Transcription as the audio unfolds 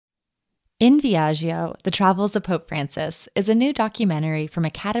In Viaggio, The Travels of Pope Francis is a new documentary from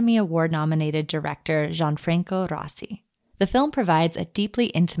Academy Award-nominated director Gianfranco Rossi. The film provides a deeply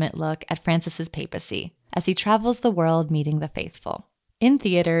intimate look at Francis's papacy as he travels the world meeting the faithful. In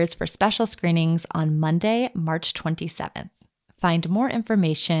theaters for special screenings on Monday, March 27th. Find more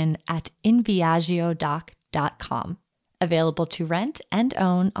information at inviaggiodoc.com. Available to rent and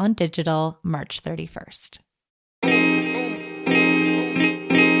own on digital March 31st.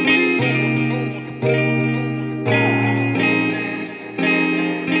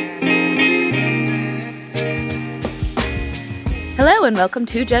 Hello and welcome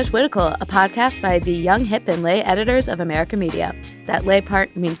to Jesuitical, a podcast by the young, hip, and lay editors of American media. That lay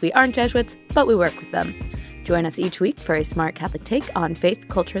part means we aren't Jesuits, but we work with them. Join us each week for a smart Catholic take on faith,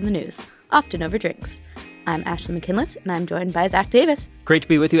 culture, and the news, often over drinks. I'm Ashley McKinless, and I'm joined by Zach Davis. Great to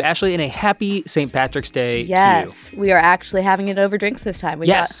be with you, Ashley, and a happy St. Patrick's Day Yes, to you. We are actually having it over drinks this time. We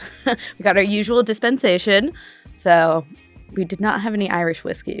got our usual dispensation, so we did not have any Irish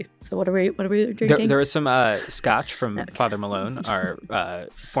whiskey. So what are we drinking? There was some scotch from Father Malone, our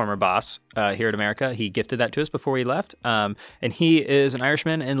former boss here at America. He gifted that to us before we left. And he is an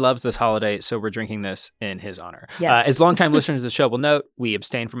Irishman and loves this holiday, so we're drinking this in his honor. Yes. As longtime listeners of the show will note, we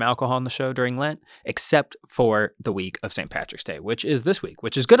abstain from alcohol on the show during Lent, except for the week of St. Patrick's Day, which is this week,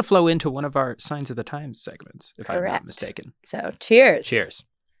 which is going to flow into one of our Signs of the Times segments, if I'm not mistaken. So cheers. Cheers.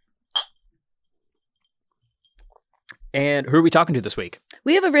 And who are we talking to this week?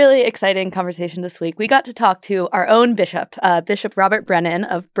 We have a really exciting conversation this week. We got to talk to our own bishop, Bishop Robert Brennan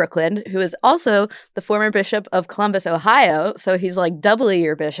of Brooklyn, who is also the former bishop of Columbus, Ohio. So he's like doubly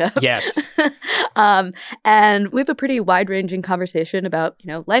your bishop. Yes. And we have a pretty wide-ranging conversation about,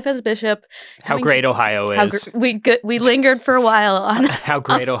 life as a bishop. How great Ohio is. We lingered for a while on how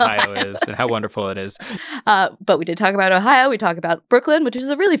great Ohio is and how wonderful it is. But we did talk about Ohio. We talk about Brooklyn, which is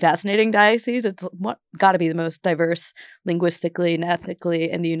a really fascinating diocese. It's got to be the most diverse linguistically and ethnically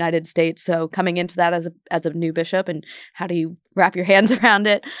in the United States. So coming into that as a new bishop, and how do you wrap your hands around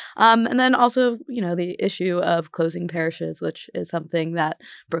it? And then also, the issue of closing parishes, which is something that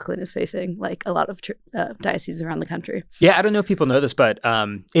Brooklyn is facing, like a lot of dioceses around the country. Yeah, I don't know if people know this, but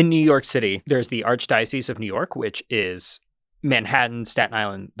in New York City, there's the Archdiocese of New York, which is Manhattan, Staten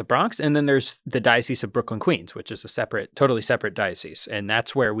Island, the Bronx. And then there's the Diocese of Brooklyn, Queens, which is a totally separate diocese. And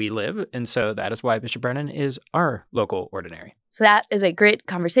that's where we live. And so that is why Bishop Brennan is our local ordinary. So that is a great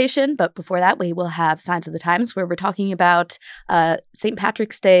conversation. But before that, we will have Signs of the Times, where we're talking about St.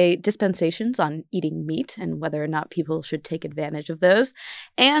 Patrick's Day dispensations on eating meat and whether or not people should take advantage of those.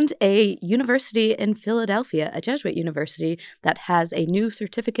 And a university in Philadelphia, a Jesuit university, that has a new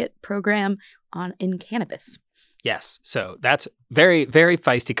certificate program in cannabis. Yes. So that's very, very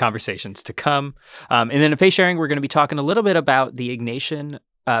feisty conversations to come. And then in faith sharing, we're going to be talking a little bit about the Ignatian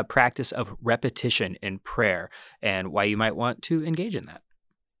practice of repetition in prayer and why you might want to engage in that.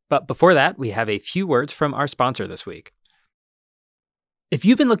 But before that, we have a few words from our sponsor this week. If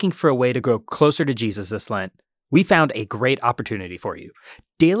you've been looking for a way to grow closer to Jesus this Lent, we found a great opportunity for you.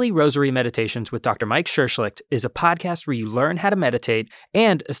 Daily Rosary Meditations with Dr. Mike Scherschlicht is a podcast where you learn how to meditate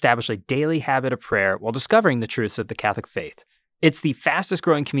and establish a daily habit of prayer while discovering the truths of the Catholic faith. It's the fastest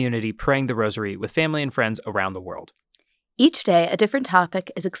growing community praying the Rosary with family and friends around the world. Each day, a different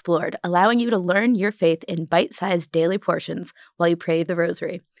topic is explored, allowing you to learn your faith in bite-sized daily portions while you pray the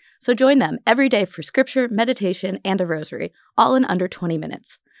Rosary. So join them every day for scripture, meditation, and a Rosary, all in under 20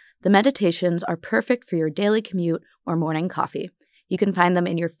 minutes. The meditations are perfect for your daily commute or morning coffee. You can find them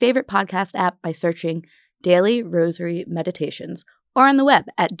in your favorite podcast app by searching Daily Rosary Meditations or on the web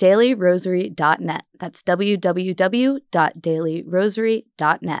at dailyrosary.net. That's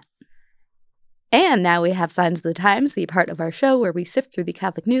www.dailyrosary.net. And now we have Signs of the Times, the part of our show where we sift through the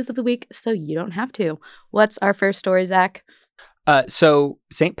Catholic news of the week so you don't have to. What's our first story, Zach? So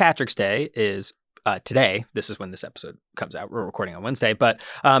St. Patrick's Day is today. This is when this episode comes out. We're recording on Wednesday, but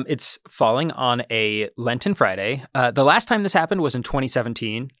it's falling on a Lenten Friday. The last time this happened was in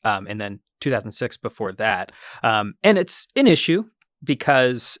 2017, and then 2006 before that. And it's an issue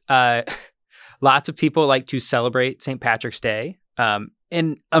because lots of people like to celebrate St. Patrick's Day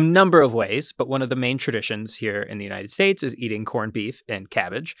in a number of ways, but one of the main traditions here in the United States is eating corned beef and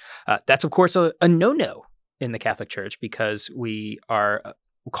cabbage. That's, of course, a no-no in the Catholic Church because we are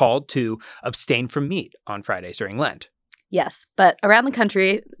called to abstain from meat on Fridays during Lent. Yes, but around the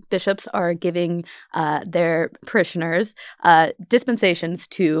country, bishops are giving their parishioners dispensations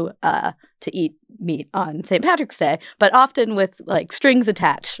to eat meat on St. Patrick's Day, but often with like strings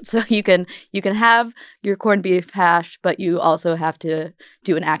attached. So you can have your corned beef hash, but you also have to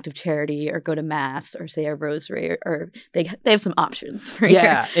do an act of charity or go to mass or say a rosary, or they have some options for you.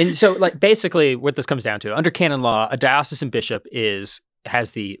 Yeah, and so like basically what this comes down to, under canon law, a diocesan bishop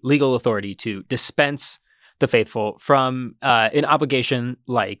has the legal authority to dispense the faithful from an obligation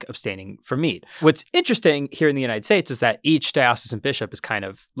like abstaining from meat. What's interesting here in the United States is that each diocesan bishop is kind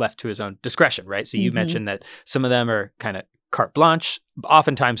of left to his own discretion, right? So you mentioned that some of them are kind of carte blanche,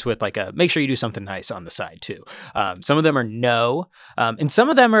 oftentimes with like a make sure you do something nice on the side too. Some of them are no, and some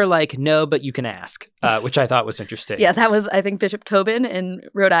of them are like no, but you can ask, which I thought was interesting. Yeah, that was, I think, Bishop Tobin in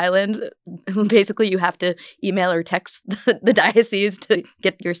Rhode Island. Basically, you have to email or text the diocese to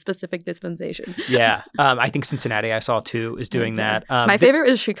get your specific dispensation. Yeah, I think Cincinnati I saw too is doing that. My favorite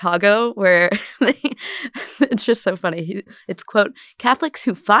is Chicago, where it's just so funny. It's, quote, Catholics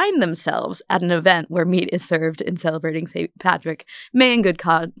who find themselves at an event where meat is served in celebrating St. Patrick may in good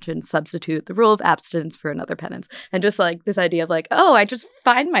conscience substitute the rule of abstinence for another penance. And just like this idea of like, oh, I just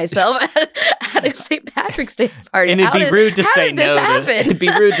find myself at a St. Patrick's Day party. And it'd be rude to say no. It'd be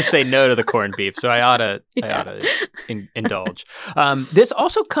rude to say no to the corned beef. So I ought to indulge. This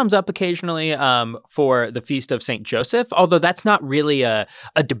also comes up occasionally for the Feast of St. Joseph, although that's not really a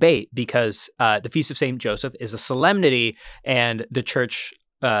debate because the Feast of St. Joseph is a solemnity, and the church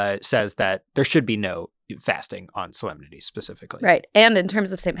says that there should be no fasting on solemnity specifically. Right. And in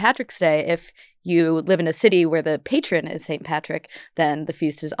terms of St. Patrick's Day, if you live in a city where the patron is St. Patrick, then the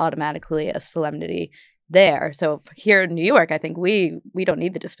feast is automatically a solemnity there. So here in New York, I think we don't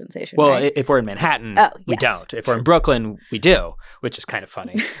need the dispensation. Well, right? If we're in Manhattan, we yes. don't. If we're in Brooklyn, we do, which is kind of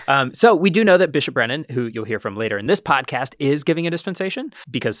funny. So we do know that Bishop Brennan, who you'll hear from later in this podcast, is giving a dispensation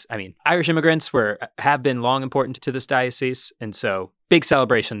because, I mean, Irish immigrants have been long important to this diocese. And so big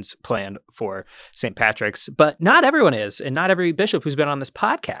celebrations planned for St. Patrick's, but not everyone is, and not every bishop who's been on this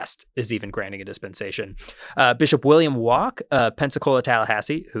podcast is even granting a dispensation. Bishop William Walk, Pensacola,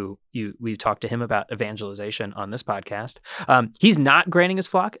 Tallahassee, who we talked to him about evangelization on this podcast. He's not granting his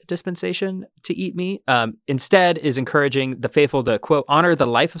flock a dispensation to eat meat. Instead, is encouraging the faithful to, quote, honor the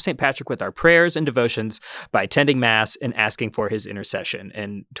life of St. Patrick with our prayers and devotions by attending Mass and asking for his intercession.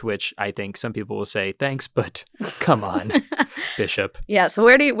 And to which I think some people will say, thanks, but come on, Bishop. Yeah. So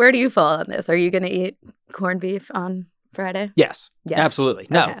where do you fall on this? Are you going to eat corned beef on Friday? Yes. Absolutely.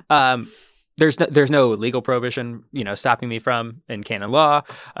 No. Okay. There's no legal prohibition, stopping me from in canon law.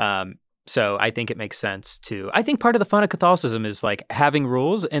 So I think it makes sense I think part of the fun of Catholicism is like having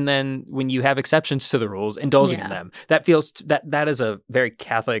rules, and then when you have exceptions to the rules, indulging in them. That feels that is a very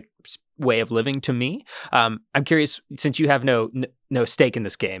Catholic way of living to me. I'm curious, since you have no stake in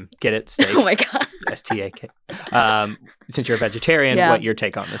this game, get it? Steak. Oh my God. S-T-A-K. Since you're a vegetarian, what your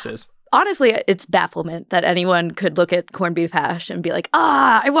take on this is? Honestly, it's bafflement that anyone could look at corned beef hash and be like,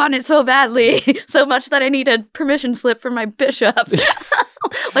 I want it so badly, so much that I need a permission slip from my bishop.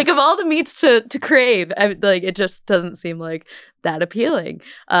 Like, of all the meats to crave, it just doesn't seem like that appealing.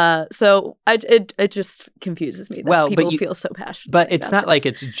 So it just confuses me that people feel so passionate. But it's not like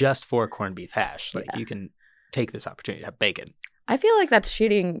it's just for corned beef hash. Like, you can take this opportunity to have bacon. I feel like that's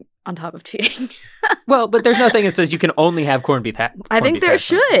cheating on top of cheating. Well, but there's nothing that says you can only have corned beef hash. I think there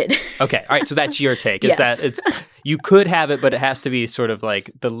should. Okay. All right. So that's your take. Is that you could have it, but it has to be sort of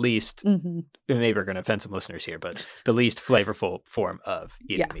like the least, maybe we're going to offend some listeners here, but the least flavorful form of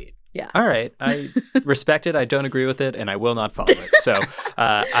eating meat. Yeah. All right. I respect it. I don't agree with it, and I will not follow it. So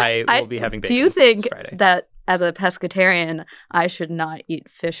I will be having bacon. Do you think Friday. that as a pescatarian, I should not eat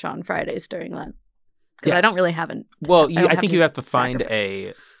fish on Fridays during Lent? Because I don't really have an. Well, I think you have to find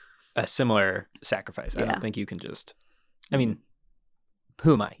a similar sacrifice. I don't think you can just. I mean,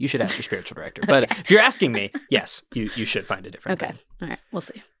 who am I? You should ask your spiritual director. But if you're asking me, yes, you should find a different thing. All right. We'll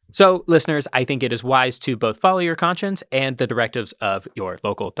see. So, listeners, I think it is wise to both follow your conscience and the directives of your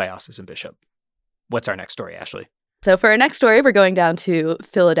local diocesan bishop. What's our next story, Ashley? So for our next story, we're going down to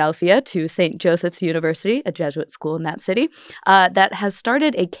Philadelphia to St. Joseph's University, a Jesuit school in that city, that has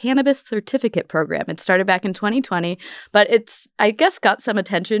started a cannabis certificate program. It started back in 2020, but it's, I guess, got some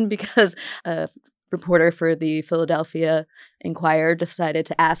attention because a reporter for the Philadelphia Inquirer decided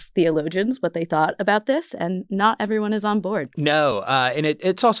to ask theologians what they thought about this, and not everyone is on board. No, and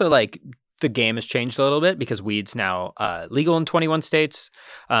it's also like the game has changed a little bit because weed's now legal in 21 states,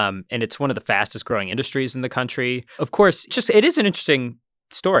 and it's one of the fastest growing industries in the country. Of course, it is an interesting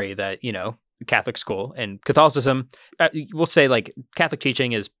story that, Catholic school and Catholicism, we'll say like Catholic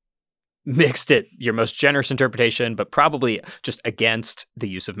teaching is mixed at your most generous interpretation, but probably just against the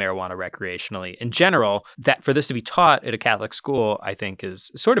use of marijuana recreationally in general, that for this to be taught at a Catholic school, I think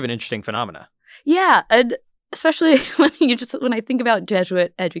is sort of an interesting phenomena. Yeah, and especially when I think about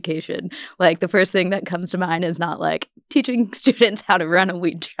Jesuit education, like the first thing that comes to mind is not like teaching students how to run a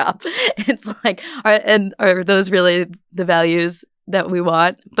weed shop. It's like, are those really the values that we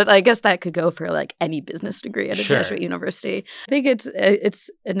want? But I guess that could go for like any business degree at a Jesuit university. I think it's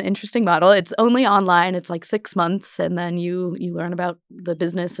an interesting model. It's only online. It's like 6 months, and then you learn about the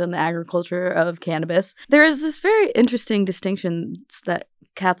business and the agriculture of cannabis. There is this very interesting distinction that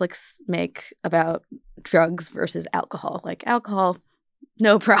Catholics make about drugs versus alcohol. Like alcohol,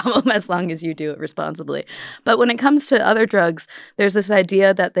 no problem as long as you do it responsibly. But when it comes to other drugs, there's this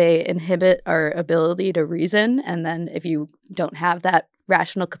idea that they inhibit our ability to reason. And then if you don't have that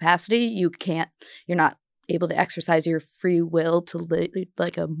rational capacity, you're not able to exercise your free will to live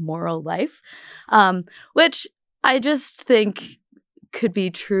like a moral life, which I just think could be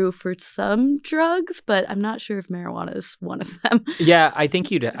true for some drugs, but I'm not sure if marijuana is one of them. Yeah, I think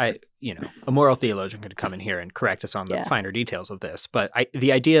a moral theologian could come in here and correct us on the finer details of this. But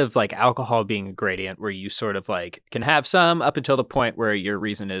the idea of like alcohol being a gradient where you sort of like can have some up until the point where your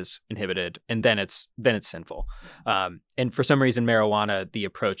reason is inhibited, and then it's sinful. And for some reason, marijuana, the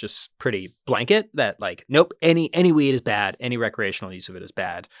approach is pretty blanket that like, nope, any weed is bad, any recreational use of it is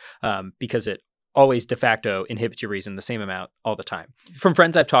bad, because it always de facto inhibits your reason the same amount all the time. From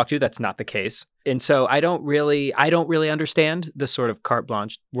friends I've talked to, that's not the case. And so I don't really understand the sort of carte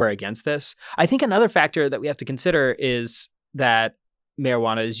blanche we're against this. I think another factor that we have to consider is that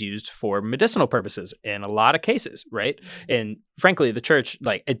marijuana is used for medicinal purposes in a lot of cases, right? And frankly, the church,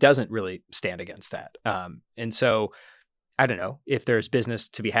 like, it doesn't really stand against that. And so I don't know, if there's business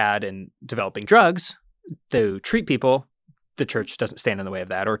to be had in developing drugs to treat people, the church doesn't stand in the way of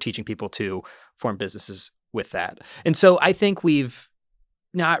that, or teaching people to form businesses with that. And so I think we've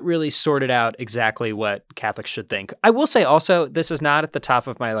not really sorted out exactly what Catholics should think. I will say also, this is not at the top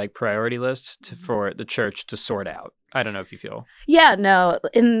of my like priority list for the church to sort out. I don't know if you feel. Yeah, no.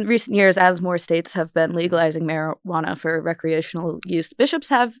 In recent years, as more states have been legalizing marijuana for recreational use, bishops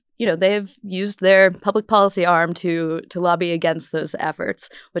have, they've used their public policy arm to lobby against those efforts,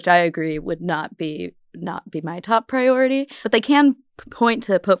 which I agree would not be my top priority. But they can point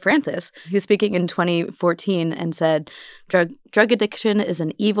to Pope Francis, who was speaking in 2014 and said, drug addiction is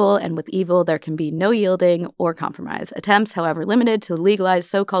an evil, and with evil there can be no yielding or compromise. Attempts, however limited, to legalize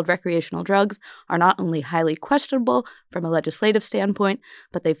so-called recreational drugs are not only highly questionable from a legislative standpoint,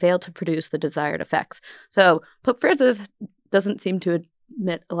 but they fail to produce the desired effects. So Pope Francis doesn't seem to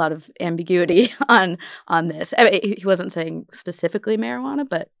admit a lot of ambiguity on this. I mean, he wasn't saying specifically marijuana,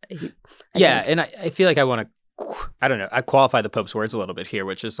 but I feel like I qualify the Pope's words a little bit here,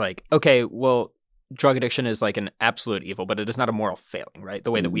 which is like, okay, well, drug addiction is like an absolute evil, but it is not a moral failing, right?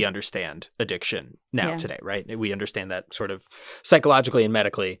 The way that we understand addiction now today, right? We understand that sort of psychologically and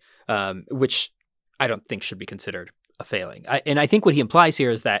medically, which I don't think should be considered a failing. And I think what he implies here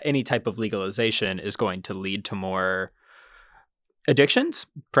is that any type of legalization is going to lead to more addictions.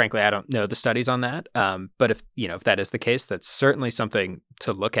 Frankly, I don't know the studies on that. But if that is the case, that's certainly something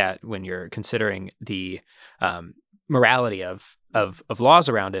to look at when you're considering the morality of laws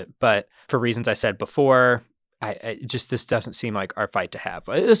around it. But for reasons I said before, this doesn't seem like our fight to have,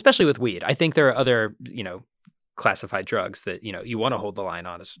 especially with weed. I think there are other, classified drugs that, you want to hold the line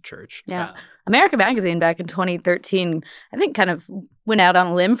on as a church. Yeah. American Magazine back in 2013, I think kind of went out on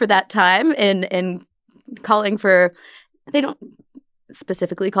a limb for that time in calling for, they don't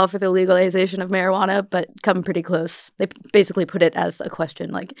specifically call for the legalization of marijuana, but come pretty close. They basically put it as a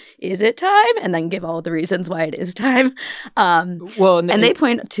question, like, is it time? And then give all the reasons why it is time. And they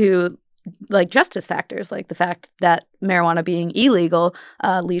point to like justice factors, like the fact that marijuana being illegal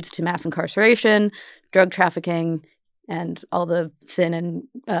leads to mass incarceration, drug trafficking, and all the sin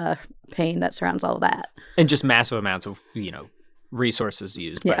and pain that surrounds all of that. And just massive amounts of, resources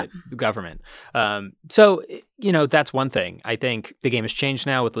used by the government. So that's one thing. I think the game has changed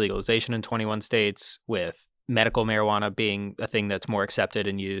now with legalization in 21 states, with medical marijuana being a thing that's more accepted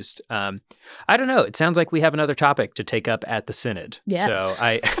and used. I don't know. It sounds like we have another topic to take up at the synod. Yeah. So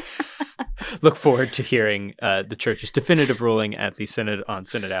I look forward to hearing the church's definitive ruling at the synod on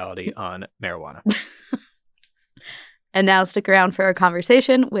synodality on marijuana. And now stick around for a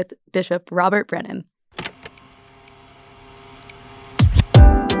conversation with Bishop Robert Brennan.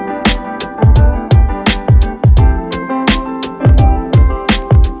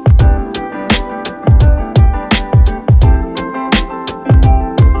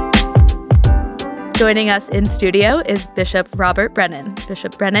 Joining us in studio is Bishop Robert Brennan.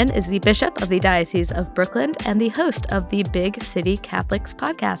 Bishop Brennan is the Bishop of the Diocese of Brooklyn and the host of the Big City Catholics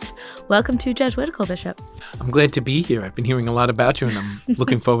podcast. Welcome to Jesuitical, Bishop. I'm glad to be here. I've been hearing a lot about you, and I'm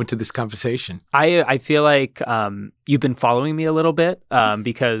looking forward to this conversation. I feel like you've been following me a little bit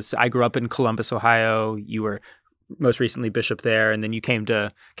because I grew up in Columbus, Ohio. You were most recently bishop there, and then you came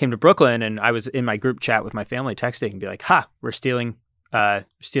to Brooklyn, and I was in my group chat with my family texting and be like, we're stealing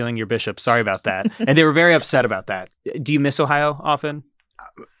your bishop. Sorry about that. And they were very upset about that. Do you miss Ohio often?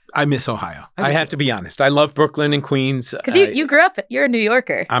 I miss Ohio. I have to be honest. I love Brooklyn and Queens. Because you grew up, you're a New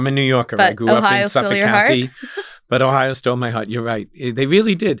Yorker. I'm a New Yorker. But I grew Ohio up in Suffolk County. But Ohio stole my heart. You're right. They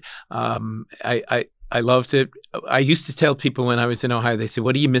really did. I loved it. I used to tell people when I was in Ohio, they say,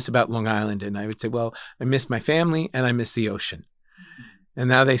 what do you miss about Long Island? And I would say, well, I miss my family and I miss the ocean. And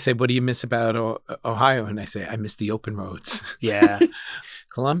now they say, what do you miss about Ohio? And I say, I miss the open roads. Yeah.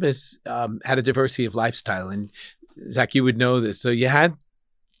 Columbus had a diversity of lifestyle. And Zach, you would know this. So you had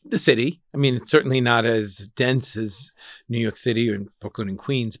the city. I mean, it's certainly not as dense as New York City or Brooklyn and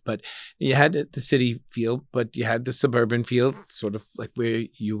Queens, but you had the city feel, but you had the suburban feel, sort of like where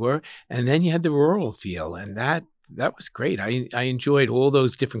you were. And then you had the rural feel. And that was great. I enjoyed all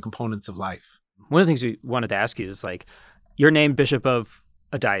those different components of life. One of the things we wanted to ask you is like, you're named bishop of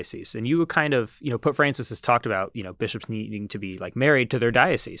a diocese, and you were kind of, Pope Francis has talked about, bishops needing to be like married to their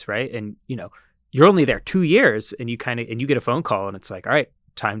diocese, right? And, you're only there 2 years and you get a phone call and it's like, all right,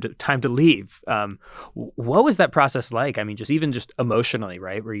 time to leave. What was that process like? I mean, just emotionally,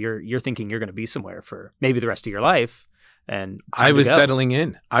 right? Where you're thinking you're going to be somewhere for maybe the rest of your life. And I was settling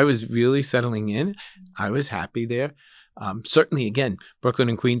in. I was really settling in. I was happy there. Certainly, again, Brooklyn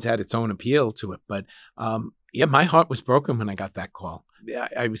and Queens had its own appeal to it, but my heart was broken when I got that call.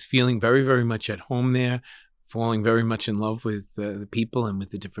 I was feeling very, very much at home there, falling very much in love with the people and with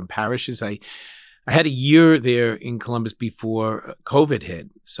the different parishes. I had a year there in Columbus before COVID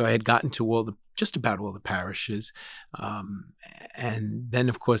hit, so I had gotten to just about all the parishes, and then,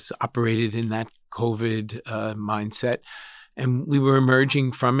 of course, operated in that COVID mindset. And we were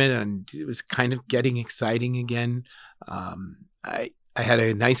emerging from it, and it was kind of getting exciting again. I had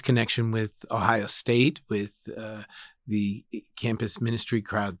a nice connection with Ohio State, with the campus ministry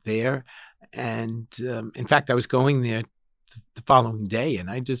crowd there. And in fact, I was going there the following day, and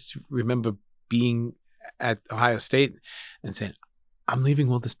I just remember being at Ohio State and saying, I'm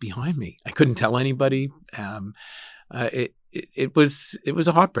leaving all this behind me. I couldn't tell anybody. It was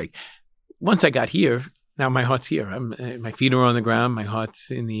a heartbreak. Once I got here, now my heart's here. My feet are on the ground. My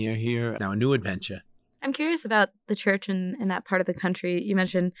heart's in the air here. Now a new adventure. I'm curious about the church in that part of the country. You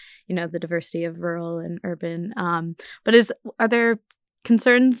mentioned, the diversity of rural and urban. But are there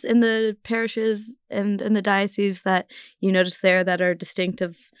concerns in the parishes and in the diocese that you notice there that are distinct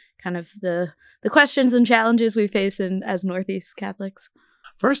of kind of the questions and challenges we face as Northeast Catholics?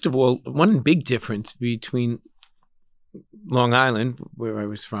 First of all, one big difference between Long Island, where I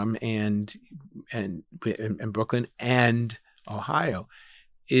was from, and Brooklyn and Ohio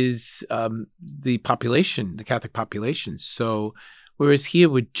is the population, the Catholic population. So whereas here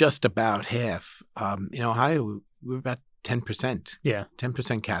we're just about half, in Ohio we're about 10%. Yeah.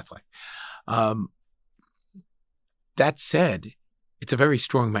 10% Catholic. That said, it's a very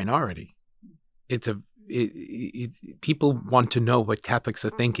strong minority. People want to know what Catholics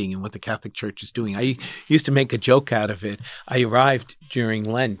are thinking and what the Catholic Church is doing. I used to make a joke out of it. I arrived during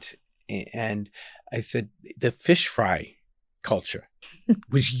Lent and I said, the fish fry culture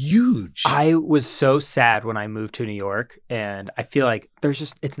was huge. I was so sad when I moved to New York, and I feel like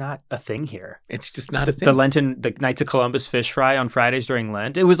it's not a thing here. It's just not a thing. The Knights of Columbus fish fry on Fridays during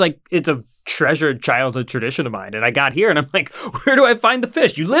Lent. It was like, it's a treasured childhood tradition of mine. And I got here and I'm like, where do I find the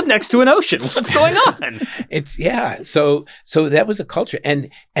fish? You live next to an ocean. What's going on? So that was a culture,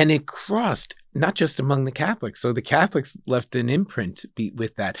 and it crossed not just among the Catholics. So the Catholics left an imprint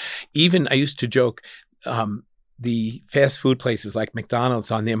with that. Even I used to joke, the fast food places like McDonald's,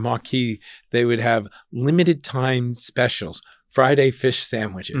 on their marquee, they would have limited time specials, Friday fish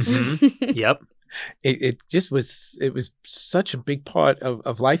sandwiches. Mm-hmm. Yep. It was such a big part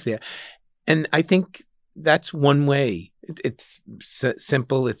of life there. And I think that's one way. It's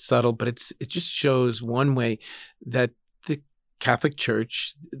simple, it's subtle, but it just shows one way that the Catholic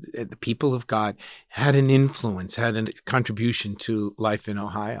Church, the people of God, had an influence, had a contribution to life in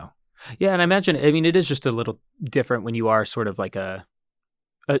Ohio. Yeah, and I imagine, it is just a little different when you are sort of like a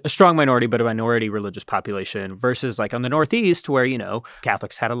strong minority, but a minority religious population versus like on the Northeast where,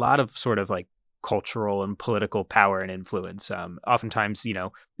 Catholics had a lot of sort of like cultural and political power and influence. Oftentimes,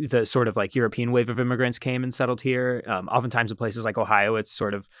 the sort of like European wave of immigrants came and settled here. Oftentimes in places like Ohio, it's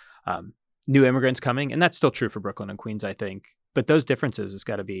sort of new immigrants coming, and that's still true for Brooklyn and Queens, I think. But those differences has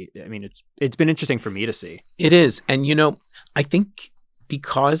got to be, I mean, it's been interesting for me to see. It is. And, I think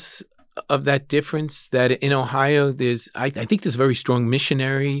because of that difference, that in Ohio, I think there's a very strong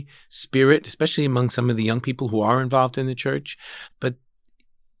missionary spirit, especially among some of the young people who are involved in the church. But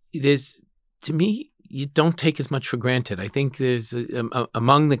to me, you don't take as much for granted. I think there's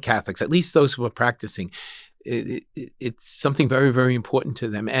among the Catholics, at least those who are practicing, it's something very, very important to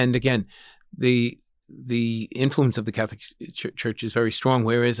them. And again, the influence of the Catholic Church is very strong,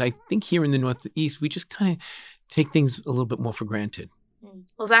 whereas I think here in the Northeast, we just kind of take things a little bit more for granted.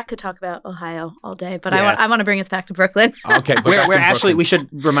 Well, Zach could talk about Ohio all day, but I want to bring us back to Brooklyn. Okay. We're Ashley, we should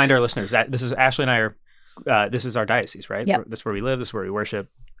remind our listeners that this is Ashley and I are, this is our diocese, right? Yep. This is where we live. This is where we worship.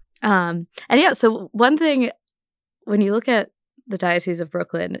 So one thing, when you look at the Diocese of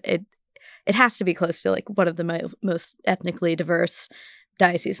Brooklyn, it has to be close to like one of the most ethnically diverse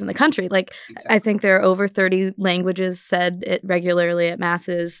dioceses in the country. Like, exactly. I think there are over 30 languages said regularly at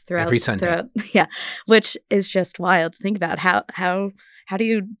masses throughout every Sunday. Yeah, which is just wild to think about. How do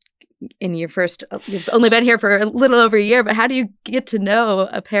you, in your first, you've only been here for a little over a year, but how do you get to know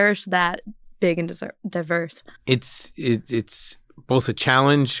a parish that big and diverse? It's both a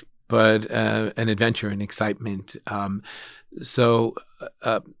challenge, but an adventure and excitement.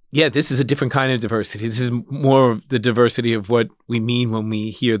 This is a different kind of diversity. This is more of the diversity of what we mean when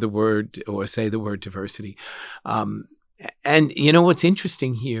we hear the word or say the word diversity. And what's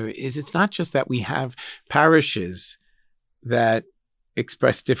interesting here is it's not just that we have parishes that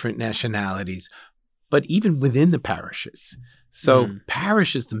express different nationalities, but even within the parishes. So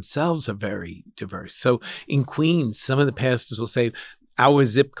parishes themselves are very diverse. So in Queens, some of the pastors will say, our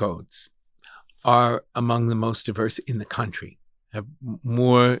zip codes are among the most diverse in the country, have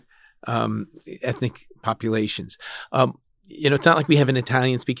more ethnic populations. It's not like we have an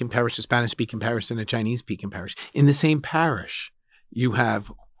Italian-speaking parish, a Spanish-speaking parish, and a Chinese-speaking parish. In the same parish, you have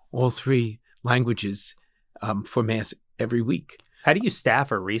all three languages for Mass every week. How do you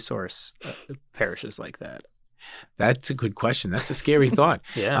staff or resource parishes like that? That's a good question. That's a scary thought.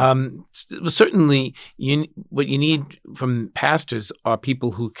 Yeah. Certainly, what you need from pastors are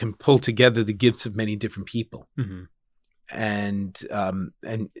people who can pull together the gifts of many different people, and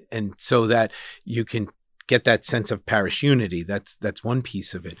so that you can get that sense of parish unity. That's one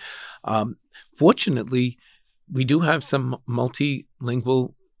piece of it. Fortunately, we do have some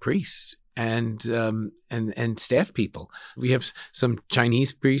multilingual priests and staff people. We have some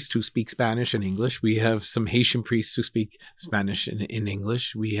Chinese priests who speak Spanish and English. We have some Haitian priests who speak Spanish and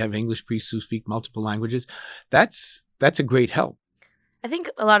English. We have English priests who speak multiple languages. That's a great help. I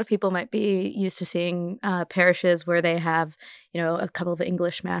think a lot of people might be used to seeing parishes where they have, a couple of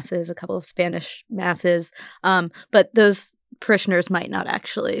English masses, a couple of Spanish masses, but those parishioners might not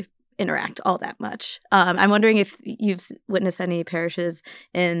actually interact all that much. I'm wondering if you've witnessed any parishes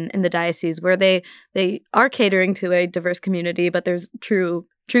in the diocese where they are catering to a diverse community, but there's true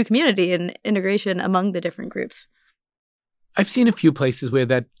community and integration among the different groups. I've seen a few places where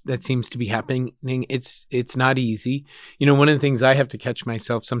that seems to be happening. It's not easy. One of the things I have to catch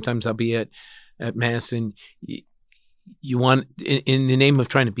myself, sometimes I'll be at Mass and you want, in the name of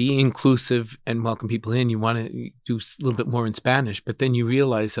trying to be inclusive and welcome people in, you want to do a little bit more in Spanish, but then you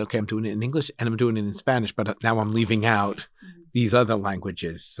realize, okay, I'm doing it in English and I'm doing it in Spanish, but now I'm leaving out these other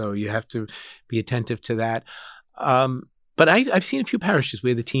languages. So you have to be attentive to that. But I've seen a few parishes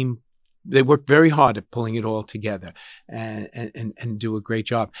where the team, they work very hard at pulling it all together and do a great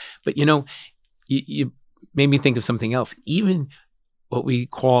job. But, you made me think of something else. Even what we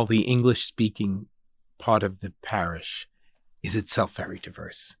call the English-speaking part of the parish is itself very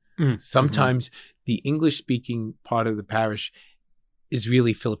diverse. Sometimes the English-speaking part of the parish is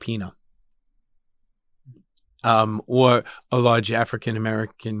really Filipino, or a large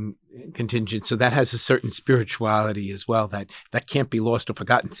African-American contingent. So that has a certain spirituality as well that can't be lost or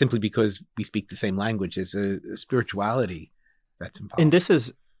forgotten simply because we speak the same language. There's a spirituality that's involved. And this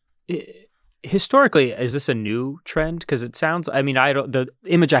is... historically, is this a new trend? Because it sounds, the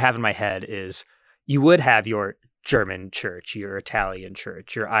image I have in my head is you would have your German church, your Italian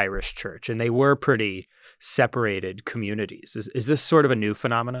church, your Irish church, and they were pretty separated communities. Is this sort of a new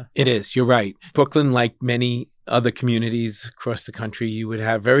phenomena? It is. You're right. Brooklyn, like many other communities across the country, you would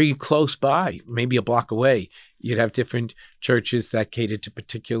have very close by, maybe a block away, you'd have different churches that catered to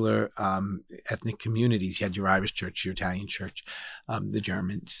particular ethnic communities. You had your Irish church, your Italian church, the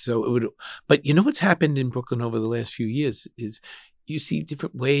Germans. So it would. But what's happened in Brooklyn over the last few years is you see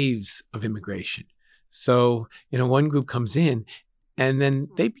different waves of immigration. So one group comes in, and then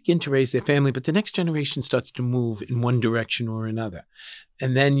they begin to raise their family, but the next generation starts to move in one direction or another.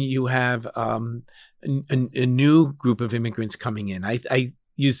 And then you have a new group of immigrants coming in. I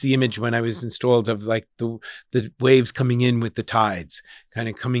used the image when I was installed of like the waves coming in with the tides, kind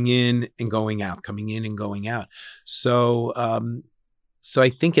of coming in and going out, coming in and going out. So I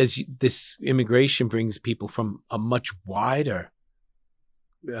think this immigration brings people from a much wider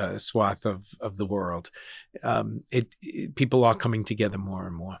swath of the world, people are coming together more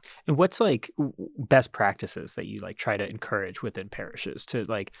and more. And what's like best practices that you like try to encourage within parishes to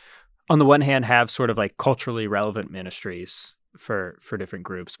like, on the one hand, have sort of like culturally relevant ministries for different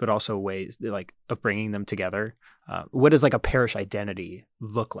groups, but also ways like of bringing them together? What does like a parish identity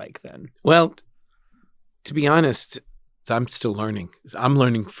look like then? Well, to be honest, I'm still learning. I'm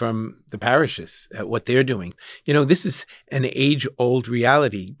learning from the parishes at what they're doing. This is an age-old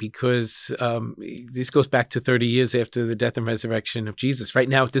reality because this goes back to 30 years after the death and resurrection of Jesus. Right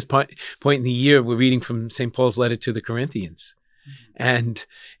now, at this point in the year, we're reading from St. Paul's letter to the Corinthians. And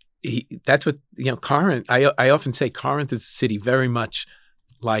that's what, Corinth, I often say Corinth is a city very much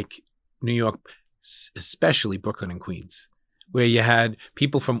like New York, especially Brooklyn and Queens, where you had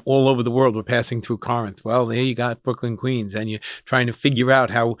people from all over the world were passing through Corinth. Well, there you got Brooklyn, Queens, and you're trying to figure out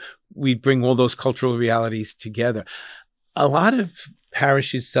how we bring all those cultural realities together. A lot of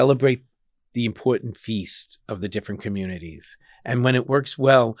parishes celebrate the important feast of the different communities. And when it works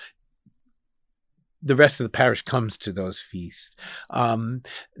well, the rest of the parish comes to those feasts.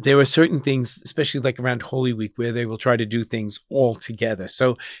 There are certain things, especially like around Holy Week, where they will try to do things all together.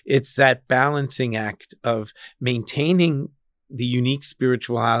 So it's that balancing act of maintaining the unique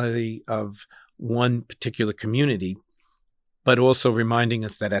spirituality of one particular community, but also reminding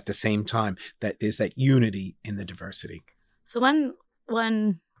us that at the same time that there's that unity in the diversity. So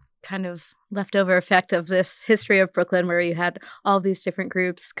one kind of leftover effect of this history of Brooklyn, where you had all these different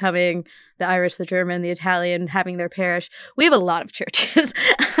groups coming, the Irish, the German, the Italian, having their parish. We have a lot of churches.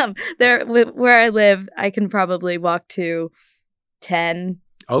 Where I live, I can probably walk to 10,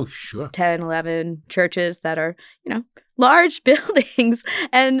 11 churches that are, large buildings.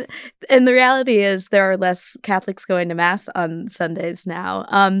 And the reality is there are less Catholics going to Mass on Sundays now.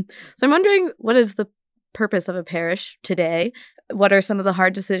 So I'm wondering, what is the purpose of a parish today? What are some of the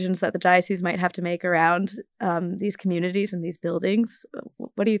hard decisions that the diocese might have to make around these communities and these buildings?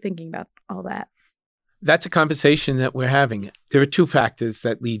 What are you thinking about all that? That's a conversation that we're having. There are two factors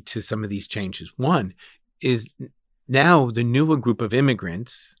that lead to some of these changes. One is now the newer group of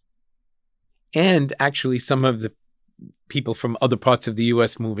immigrants, and actually some of the people from other parts of the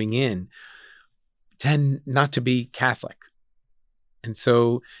U.S. moving in, tend not to be Catholic. And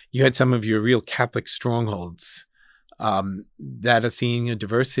so you had some of your real Catholic strongholds that are seeing a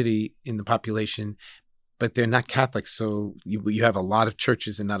diversity in the population, but they're not Catholic. So you have a lot of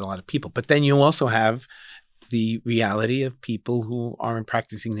churches and not a lot of people. But then you also have the reality of people who aren't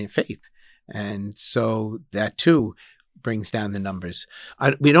practicing their faith. And so that too brings down the numbers.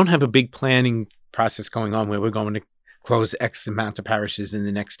 We don't have a big planning process going on where we're going to close X amount of parishes in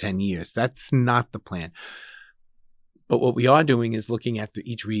the next 10 years. That's not the plan. But what we are doing is looking at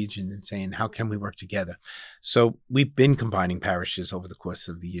each region and saying, how can we work together? So we've been combining parishes over the course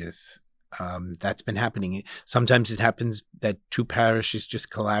of the years. That's been happening. Sometimes it happens that two parishes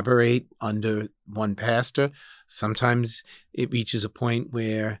just collaborate under one pastor. Sometimes it reaches a point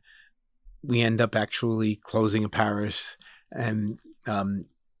where we end up actually closing a parish and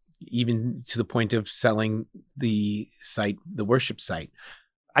even to the point of selling the site, the worship site.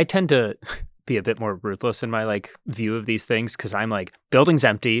 I tend to be a bit more ruthless in my view of these things because I'm like, building's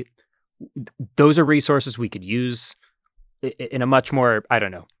empty. Those are resources we could use in a much more,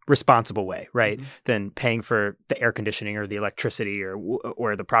 responsible way, right? Mm-hmm. Than paying for the air conditioning or the electricity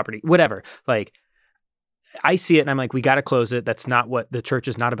or the property, whatever. I see it and I'm like, we got to close it. That's not what the church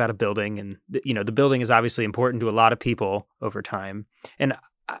is, not about a building. And the building is obviously important to a lot of people over time. And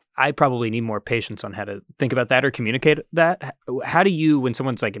I probably need more patience on how to think about that or communicate that. How do you, when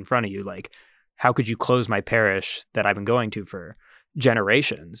someone's in front of you, how could you close my parish that I've been going to for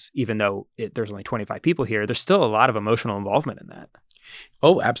generations, even though there's only 25 people here? There's still a lot of emotional involvement in that.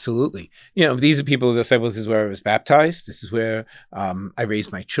 Oh, absolutely. These are people that say, well, this is where I was baptized. This is where I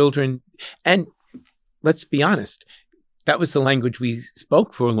raised my children. And let's be honest, that was the language we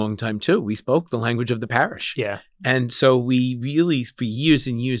spoke for a long time, too. We spoke the language of the parish. Yeah. And so we really, for years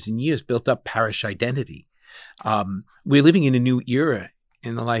and years and years, built up parish identity. We're living in a new era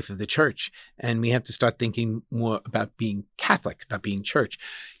in the life of the church, and we have to start thinking more about being Catholic, about being church.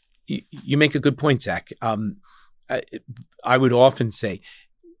 You make a good point, Zach. I would often say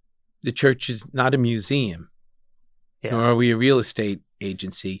the church is not a museum. nor are we a real estate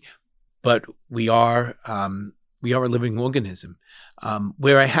agency, but we are a living organism.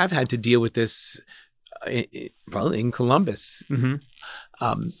 Where I have had to deal with this, in Columbus,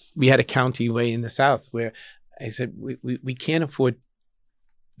 we had a county way in the South where I said we can't afford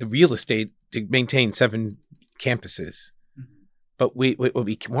the real estate to maintain 7 campuses. But what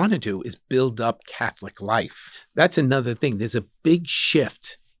we want to do is build up Catholic life. That's another thing. There's a big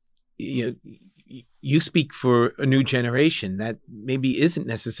shift. You speak for a new generation that maybe isn't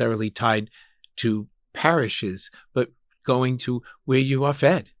necessarily tied to parishes, but going to where you are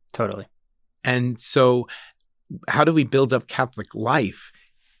fed. Totally. And so how do we build up Catholic life?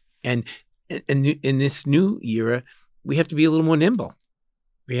 And in this new era, we have to be a little more nimble.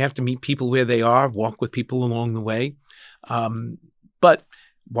 We have to meet people where they are, walk with people along the way. But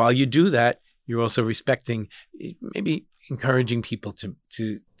while you do that, you're also respecting, maybe encouraging people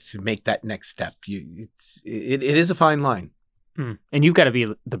to make that next step. It is a fine line. And you've got to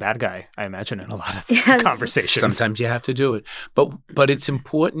be the bad guy, I imagine, in a lot of conversations. Sometimes you have to do it. But it's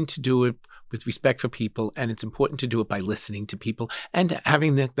important to do it with respect for people, and it's important to do it by listening to people and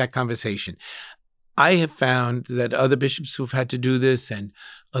having that conversation. I have found that other bishops who've had to do this and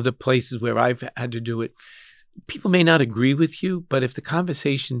other places where I've had to do it, people may not agree with you, but if the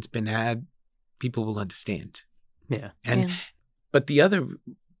conversation's been had, people will understand. Yeah. But the other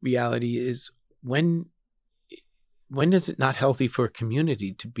reality is when is it not healthy for a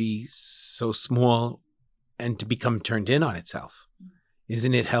community to be so small and to become turned in on itself?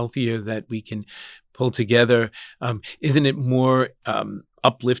 Isn't it healthier that we can pull together? Isn't it more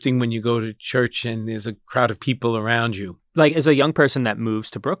uplifting when you go to church and there's a crowd of people around you? Like, as a young person that moves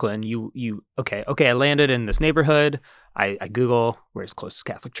to Brooklyn, I landed in this neighborhood. I Google where's the closest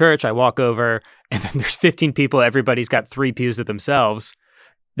Catholic church. I walk over, and then there's 15 people. Everybody's got 3 pews to themselves.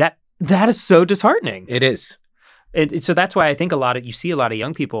 That is so disheartening. It is. So that's why I think you see a lot of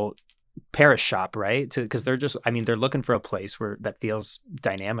young people parish shop, right? Because they're they're looking for a place that feels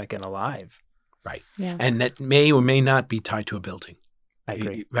dynamic and alive. Right. Yeah. And that may or may not be tied to a building. I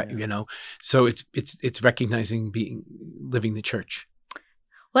agree. Right. Yeah. So it's recognizing living the church.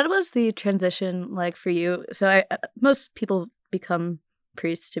 What was the transition like for you? So most people become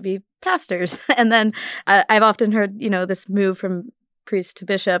priests to be pastors. And then I've often heard, this move from priest to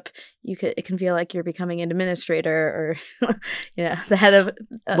bishop, it can feel like you're becoming an administrator or, the head of...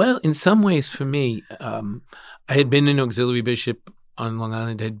 Well, in some ways for me, I had been an auxiliary bishop on Long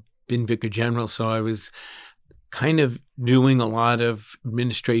Island, had been vicar general, so I was kind of doing a lot of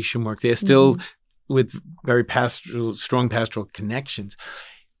administration work there, still with very strong pastoral connections.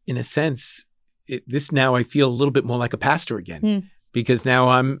 In a sense, this now I feel a little bit more like a pastor again, because now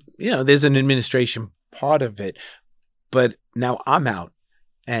I'm, there's an administration part of it, but now I'm out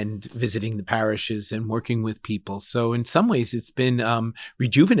and visiting the parishes and working with people. So in some ways, it's been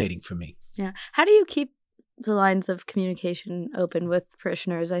rejuvenating for me. Yeah. How do you keep the lines of communication open with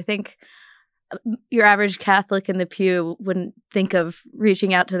parishioners? I think your average Catholic in the pew wouldn't think of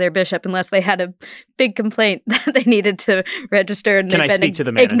reaching out to their bishop unless they had a big complaint that they needed to register and they've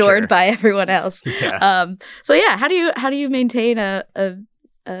been ignored by everyone else. Yeah. How do you maintain a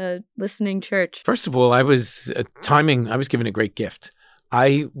listening church? First of all, I was given a great gift.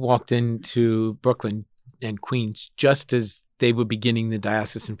 I walked into Brooklyn and Queens just as they were beginning the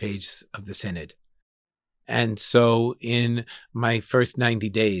diocesan phase of the synod. And so in my first 90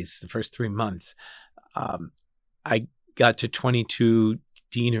 days, the first 3 months, I got to 22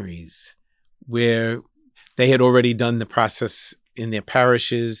 deaneries where they had already done the process in their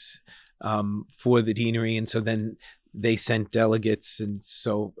parishes for the deanery. And so then they sent delegates. And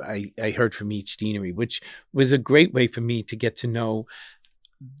so I heard from each deanery, which was a great way for me to get to know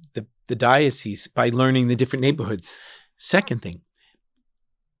the diocese by learning the different neighborhoods. Second thing,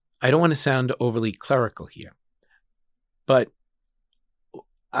 I don't want to sound overly clerical here, but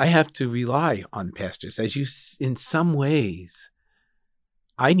I have to rely on pastors. In some ways,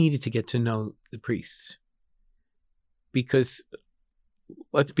 I needed to get to know the priests because,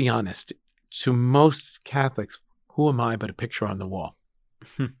 let's be honest, to most Catholics, who am I but a picture on the wall?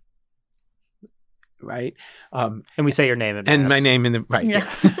 Right? And we say your name in and Mass. my name in the right. Yeah.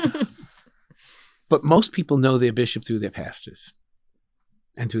 But most people know their bishop through their pastors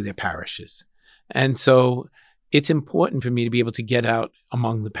and through their parishes. And so it's important for me to be able to get out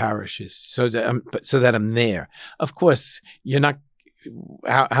among the parishes so that I'm there. Of course, you're not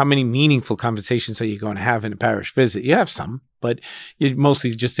how many meaningful conversations are you going to have in a parish visit? You have some, but you're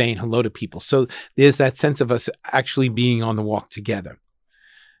mostly just saying hello to people. So there's that sense of us actually being on the walk together.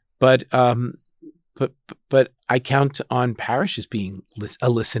 But I count on parishes being a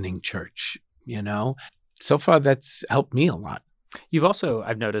listening church. so far that's helped me a lot. You've also,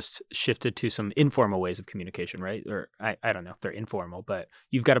 I've noticed, shifted to some informal ways of communication, right? Or I don't know if they're informal, but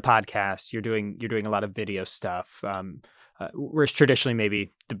you've got a podcast. You're doing a lot of video stuff. Whereas traditionally,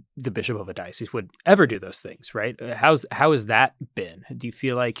 maybe the bishop of a diocese would ever do those things, right? How has that been? Do you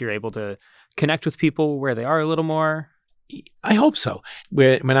feel like you're able to connect with people where they are a little more? I hope so.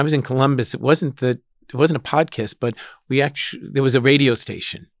 When I was in Columbus, it wasn't a podcast, but there was a radio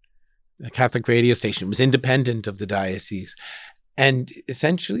station, a Catholic radio station. It was independent of the diocese. And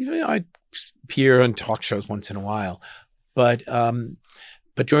essentially, I'd appear on talk shows once in a while. But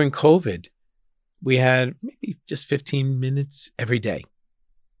during COVID, we had maybe just 15 minutes every day.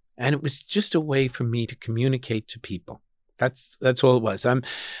 And it was just a way for me to communicate to people. That's all it was.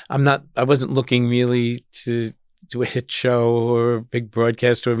 I wasn't looking really to do a hit show or a big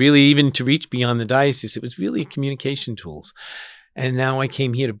broadcast or really even to reach beyond the diocese. It was really communication tools. And now I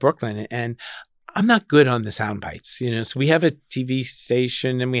came here to Brooklyn, and I'm not good on the sound bites, so we have a TV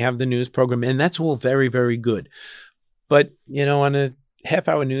station and we have the news program, and that's all very, very good. But, on a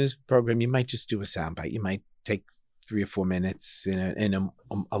half-hour news program, you might just do a sound bite. You might take 3 or 4 minutes in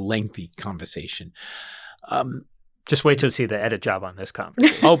a lengthy conversation. Just wait till you see the edit job on this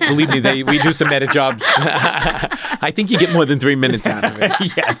conversation. Oh, believe me, we do some edit jobs. I think you get more than 3 minutes out of it.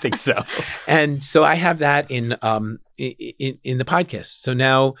 Yeah, I think so. And so I have that in the podcast. So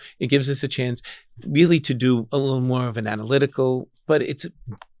now it gives us a chance really to do a little more of an analytical, but it's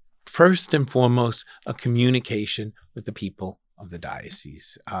first and foremost a communication with the people of the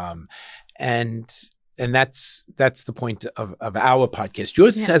diocese. And that's the point of our podcast.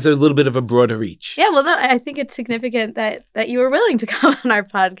 Yours has a little bit of a broader reach. Yeah, well, no, I think it's significant that you were willing to come on our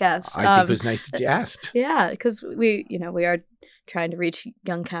podcast. I think it was nice that you asked. Yeah, because we are trying to reach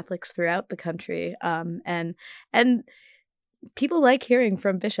young Catholics throughout the country, and people like hearing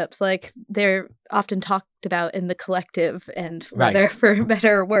from bishops. Like, they're often talked about in the collective, and whether for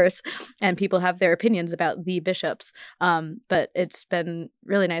better or worse, and people have their opinions about the bishops. But it's been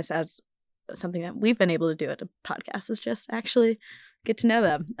really nice as something that we've been able to do at a podcast is just actually get to know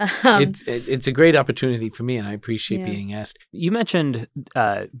them. It's a great opportunity for me, and I appreciate being asked. You mentioned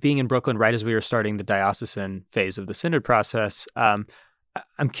being in Brooklyn right as we were starting the diocesan phase of the synod process.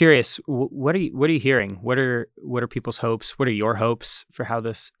 I'm curious, what are you hearing? What are people's hopes? What are your hopes for how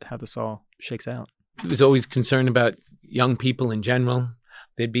this all shakes out? I was always concerned about young people in general.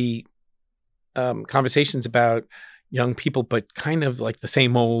 There'd be conversations about young people, but kind of like the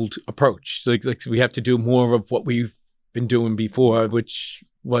same old approach. Like we have to do more of what we've been doing before, which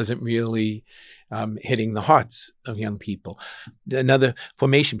wasn't really hitting the hearts of young people. Another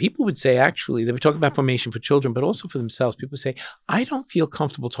formation, people would say, actually, they were talking about formation for children, but also for themselves. People say, I don't feel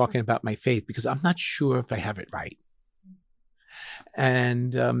comfortable talking about my faith because I'm not sure if I have it right.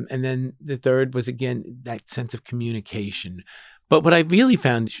 And then the third was, again, that sense of communication. But what I really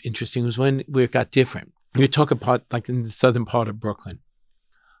found interesting was where it got different. You talk about like in the southern part of Brooklyn,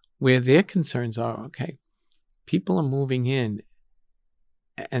 where their concerns are, okay, people are moving in,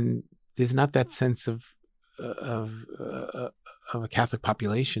 and there's not that sense of a Catholic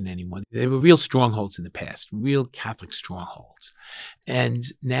population anymore. There were real strongholds in the past, real Catholic strongholds, and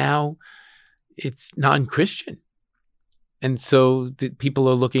now it's non-Christian, and so the people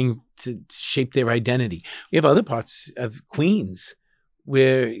are looking to shape their identity. We have other parts of Queens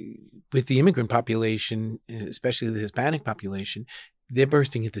where, with the immigrant population, especially the Hispanic population, they're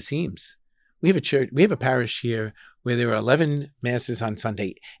bursting at the seams. We have a parish here where there are 11 masses on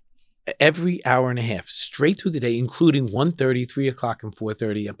Sunday, every hour and a half, straight through the day, including 1:30, 3 o'clock, and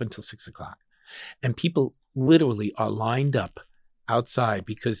 4:30 up until 6 o'clock. And people literally are lined up outside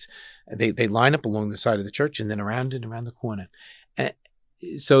because they line up along the side of the church and then around the corner.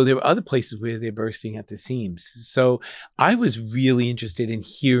 So there were other places where they're bursting at the seams. So I was really interested in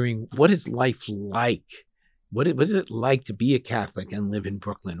hearing, what is life like? What is it like to be a Catholic and live in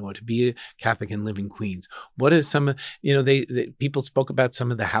Brooklyn, or to be a Catholic and live in Queens? What are some of, people spoke about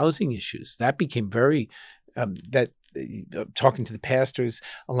some of the housing issues. That became very, talking to the pastors,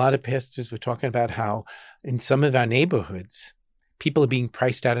 a lot of pastors were talking about how in some of our neighborhoods, people are being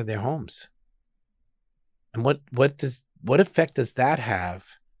priced out of their homes. And what effect does that have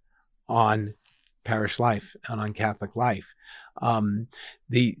on parish life and on Catholic life?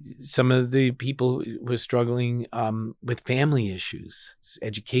 Some of the people were struggling with family issues,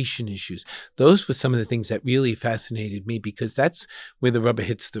 education issues. Those were some of the things that really fascinated me, because that's where the rubber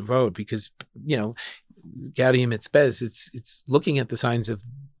hits the road. Because Gaudium et Spes, it's looking at the signs of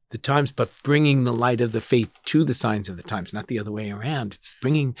the times, but bringing the light of the faith to the signs of the times, not the other way around. It's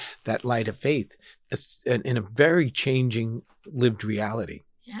bringing that light of faith in a very changing lived reality.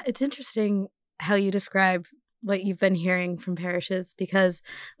 Yeah, it's interesting how you describe what you've been hearing from parishes, because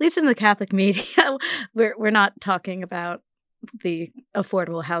at least in the Catholic media, we're not talking about the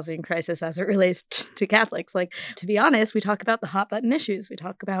affordable housing crisis as it relates to Catholics. Like, to be honest, we talk about the hot button issues. We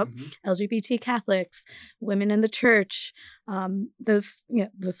talk about LGBT Catholics, women in the church, those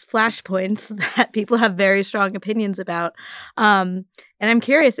flashpoints that people have very strong opinions about. And I'm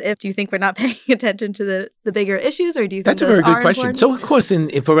curious, do you think we're not paying attention to the bigger issues, or do you think that's a very good question? Important? So, of course,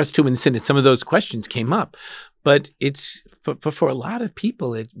 for us too in Synod, some of those questions came up, but it's for a lot of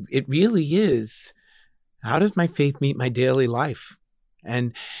people, it really is. How does my faith meet my daily life?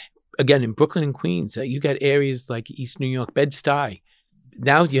 And again, in Brooklyn and Queens, you got areas like East New York, Bed-Stuy.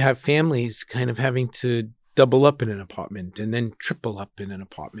 Now you have families kind of having to double up in an apartment and then triple up in an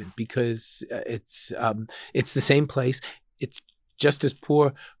apartment because it's the same place. It's just as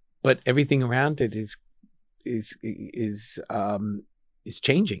poor, but everything around it is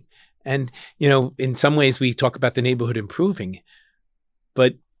changing. And in some ways, we talk about the neighborhood improving,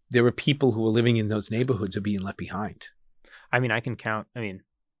 but there are people who are living in those neighborhoods are being left behind. I mean, I can count. I mean,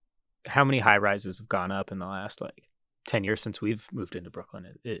 how many high rises have gone up in the last 10 years since we've moved into Brooklyn?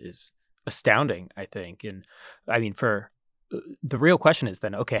 It is astounding, I think. And I mean, for the real question is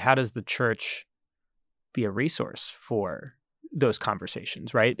then, okay, how does the church be a resource for those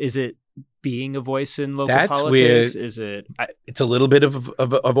conversations, right? Is it being a voice in local politics? Is it? It's a little bit of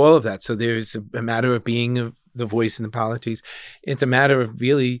all of that. So there's a matter of being the voice in the politics. It's a matter of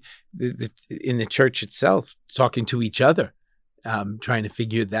really in the church itself talking to each other, trying to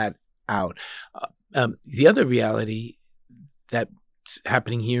figure that out. The other reality that's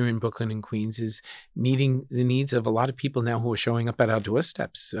happening here in Brooklyn and Queens is meeting the needs of a lot of people now who are showing up at our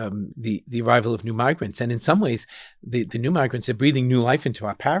doorsteps, the arrival of new migrants. And in some ways, the new migrants are breathing new life into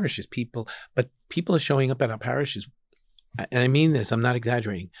our parishes, but people are showing up at our parishes. And I mean this, I'm not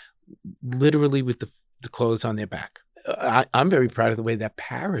exaggerating, literally with the clothes on their back. I'm very proud of the way that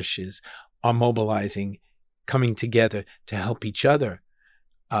parishes are mobilizing, coming together to help each other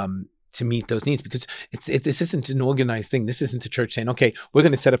to meet those needs, because this isn't an organized thing. This isn't the church saying, okay, we're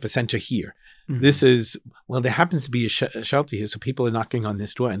going to set up a center here. Mm-hmm. This is, there happens to be a shelter here, so people are knocking on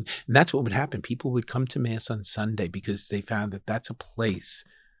this door. And that's what would happen. People would come to Mass on Sunday because they found that that's a place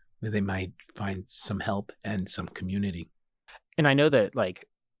where they might find some help and some community. And I know that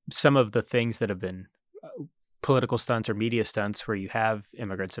some of the things that have been political stunts or media stunts where you have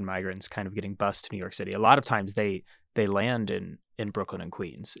immigrants and migrants kind of getting bused to New York City, a lot of times they land in Brooklyn and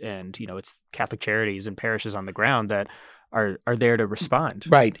Queens, and it's Catholic Charities and parishes on the ground that are there to respond.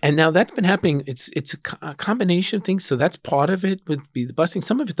 Right, and now that's been happening. It's a combination of things. So that's part of it would be the busing.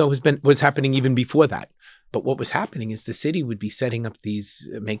 Some of it though was happening even before that. But what was happening is the city would be setting up these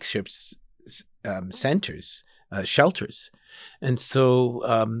makeshift centers, shelters, and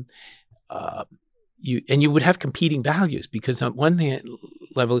so. You would have competing values, because on one hand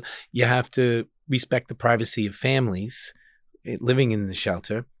level, you have to respect the privacy of families living in the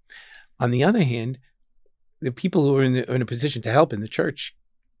shelter. On the other hand, the people who are in a position to help in the church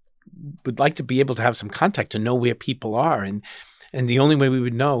would like to be able to have some contact to know where people are. And the only way we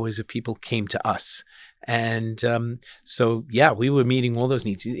would know is if people came to us. And we were meeting all those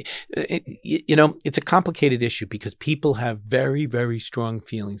needs. It's a complicated issue because people have very, very strong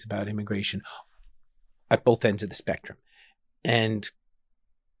feelings about immigration at both ends of the spectrum. And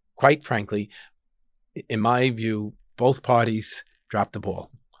quite frankly, in my view, both parties dropped the ball.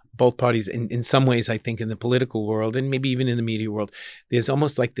 Both parties, in some ways, I think in the political world and maybe even in the media world, there's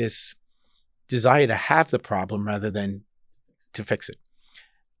almost like this desire to have the problem rather than to fix it.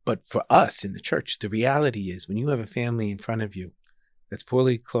 But for us in the church, the reality is when you have a family in front of you that's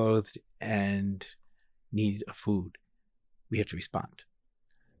poorly clothed and need food, we have to respond.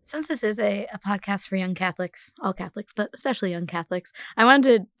 Since this is a podcast for young Catholics, all Catholics, but especially young Catholics, I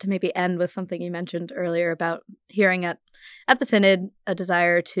wanted to maybe end with something you mentioned earlier about hearing at the Synod a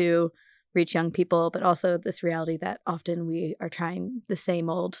desire to reach young people, but also this reality that often we are trying the same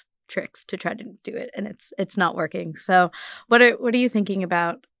old tricks to try to do it, and it's not working. So what are you thinking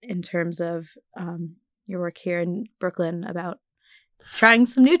about in terms of your work here in Brooklyn about trying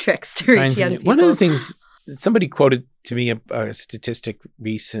some new tricks to reach young people? One of the things, somebody quoted to me a statistic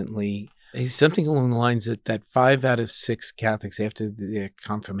recently, something along the lines that 5 out of 6 Catholics after their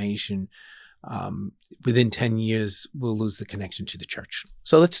confirmation within 10 years will lose the connection to the church.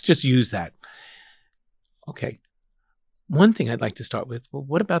 So let's just use that. Okay. One thing I'd like to start with, well,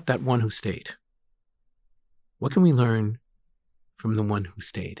 what about that one who stayed? What can we learn from the one who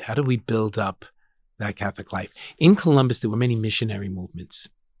stayed? How do we build up that Catholic life? In Columbus, there were many missionary movements.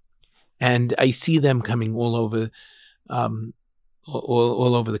 And I see them coming all over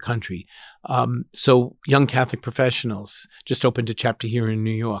all over the country. So young Catholic professionals just opened a chapter here in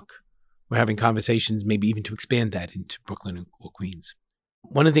New York. We're having conversations, maybe even to expand that into Brooklyn or Queens.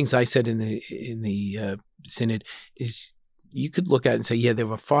 One of the things I said in the synod is you could look at it and say, yeah, there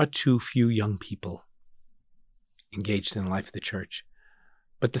were far too few young people engaged in the life of the church.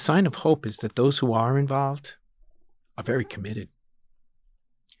 But the sign of hope is that those who are involved are very committed.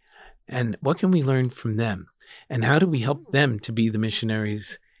 And what can we learn from them? And how do we help them to be the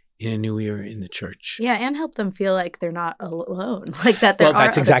missionaries in a new era in the church? Yeah, and help them feel like they're not alone. Like that there Well,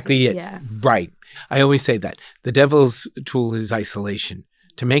 that's exactly it. Yeah. Right. I always say that. The devil's tool is isolation,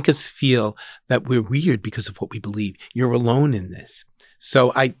 to make us feel that we're weird because of what we believe. You're alone in this.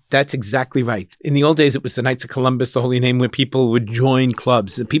 So that's exactly right. In the old days, it was the Knights of Columbus, the Holy Name, where people would join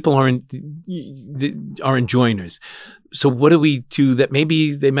clubs. The people aren't joiners. So what do we do that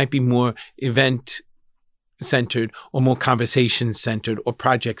maybe they might be more event-centered or more conversation-centered or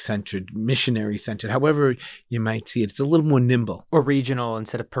project-centered, missionary-centered, however you might see it. It's a little more nimble. Or regional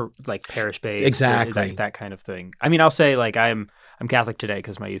instead of parish-based. Exactly. That kind of thing. I mean, I'll say I'm Catholic today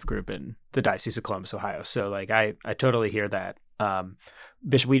because my youth group in the Diocese of Columbus, Ohio. So I totally hear that.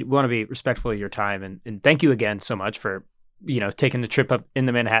 Bishop, we want to be respectful of your time and thank you again so much for taking the trip up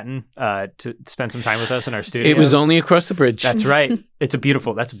into Manhattan to spend some time with us in our studio. It was only across the bridge. That's right. That's a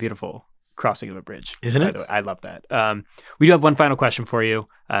beautiful crossing of a bridge, isn't it? I love that. We do have one final question for you.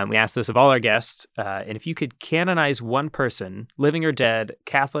 We asked this of all our guests, and if you could canonize one person, living or dead,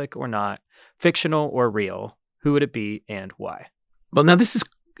 Catholic or not, fictional or real, who would it be and why? Well, now this is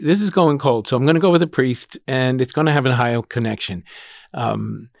going cold, so I'm going to go with a priest, and it's going to have an Ohio connection.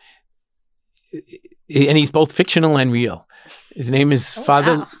 And he's both fictional and real. His name is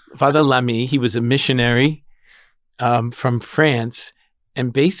Father Lamy. He was a missionary from France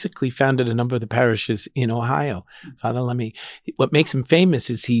and basically founded a number of the parishes in Ohio. Father Lamy. What makes him famous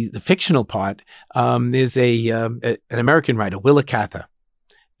is the fictional part. There's an American writer, Willa Cather,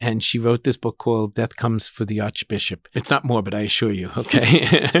 and she wrote this book called Death Comes for the Archbishop. It's not morbid, I assure you, okay?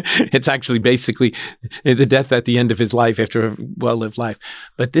 It's actually basically the death at the end of his life after a well-lived life.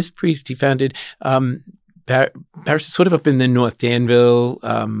 But this priest, he founded parishes sort of up in the north, Danville,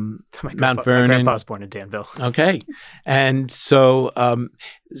 Mount Vernon. My grandpa was born in Danville. Okay. And so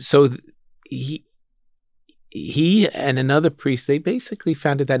he and another priest, they basically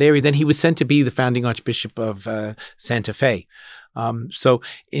founded that area. Then he was sent to be the founding Archbishop of Santa Fe. So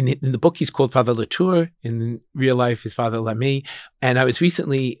in the book, he's called Father Latour. In real life, he's Father Lamy. And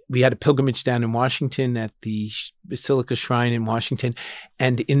we had a pilgrimage down in Washington at the Basilica Shrine in Washington.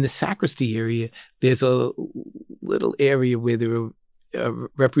 And in the sacristy area, there's a little area where there are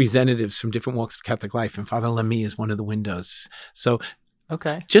representatives from different walks of Catholic life. And Father Lamy is one of the windows. So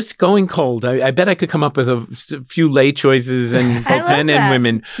okay, just going cold. I bet I could come up with a few lay choices and both men and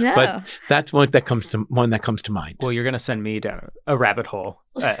women, but that's one that comes to mind. Well, you're going to send me down a rabbit hole.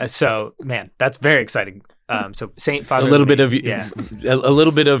 So, man, that's very exciting. So Saint Father, a little bit of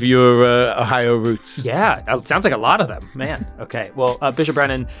your Ohio roots. Yeah, it sounds like a lot of them, man. Okay, well, Bishop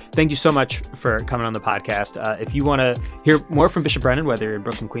Brennan, thank you so much for coming on the podcast. If you want to hear more from Bishop Brennan, whether you're in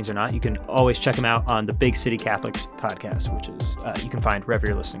Brooklyn, Queens or not, you can always check him out on the Big City Catholics podcast, which is you can find wherever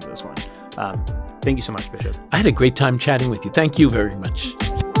you're listening to this one. Thank you so much, Bishop. I had a great time chatting with you. Thank you very much.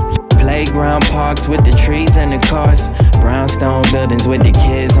 Playground parks with the trees and the cars. Brownstone buildings with the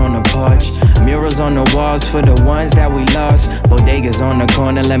kids on the porch. Murals on the walls for the ones that we lost. Bodegas on the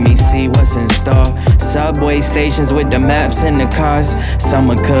corner, let me see what's in store. Subway stations with the maps in the cars.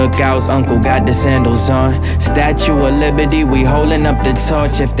 Summer cookouts, uncle got the sandals on. Statue of Liberty, we holding up the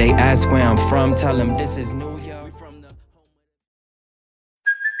torch. If they ask where I'm from, tell them this is New York.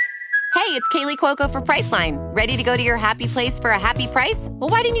 Hey, it's Kaylee Cuoco for Priceline. Ready to go to your happy place for a happy price? Well,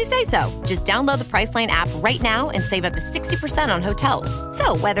 why didn't you say so? Just download the Priceline app right now and save up to 60% on hotels.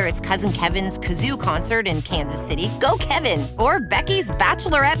 So whether it's Cousin Kevin's Kazoo Concert in Kansas City, go Kevin, or Becky's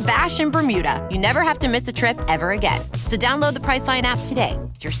Bachelorette Bash in Bermuda, you never have to miss a trip ever again. So download the Priceline app today.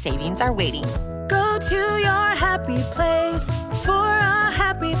 Your savings are waiting. Go to your happy place for a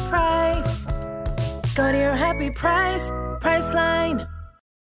happy price. Go to your happy price, Priceline.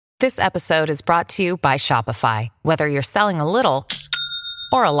 This episode is brought to you by Shopify. Whether you're selling a little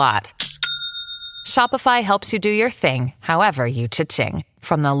or a lot, Shopify helps you do your thing, however you cha-ching.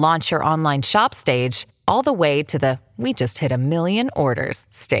 From the launch your online shop stage, all the way to the we just hit 1 million orders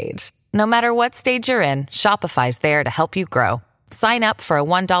stage. No matter what stage you're in, Shopify's there to help you grow. Sign up for a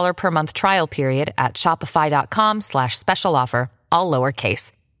 $1 per month trial period at shopify.com/special offer, all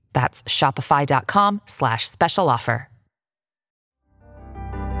lowercase. That's shopify.com/special offer.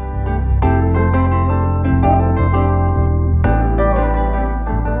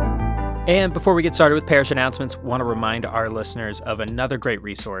 And before we get started with parish announcements, want to remind our listeners of another great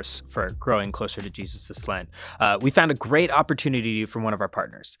resource for growing closer to Jesus this Lent. We found a great opportunity from one of our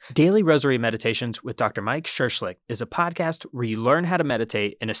partners. Daily Rosary Meditations with Dr. Mike Scherschlick is a podcast where you learn how to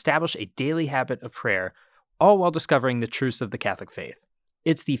meditate and establish a daily habit of prayer, all while discovering the truths of the Catholic faith.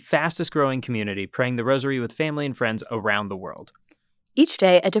 It's the fastest growing community praying the Rosary with family and friends around the world. Each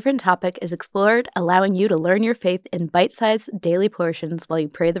day, a different topic is explored, allowing you to learn your faith in bite-sized daily portions while you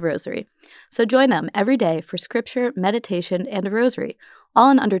pray the Rosary. So join them every day for scripture, meditation, and a rosary,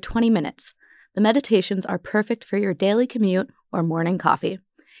 all in under 20 minutes. The meditations are perfect for your daily commute or morning coffee.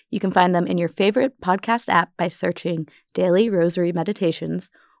 You can find them in your favorite podcast app by searching Daily Rosary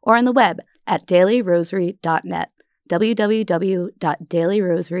Meditations or on the web at dailyrosary.net,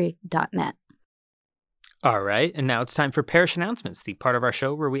 www.dailyrosary.net. All right, and now it's time for parish announcements, the part of our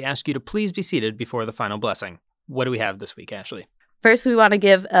show where we ask you to please be seated before the final blessing. What do we have this week, Ashley? First, we want to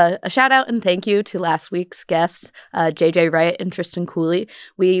give a shout out and thank you to last week's guests, JJ Wright and Tristan Cooley.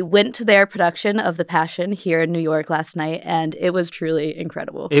 We went to their production of The Passion here in New York last night, and it was truly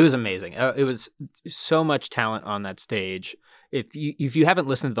incredible. It was amazing. It was so much talent on that stage. If you haven't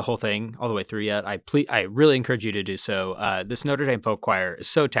listened to the whole thing all the way through yet, I really encourage you to do so. This Notre Dame folk choir is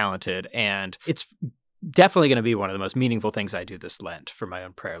so talented, and it's definitely going to be one of the most meaningful things I do this Lent for my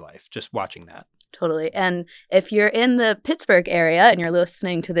own prayer life, just watching that. Totally. And if you're in the Pittsburgh area and you're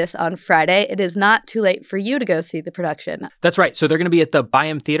listening to this on Friday, it is not too late for you to go see the production. That's right. So they're going to be at the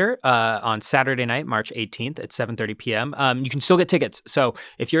Byham Theater on Saturday night, March 18th at 7:30 p.m. You can still get tickets. So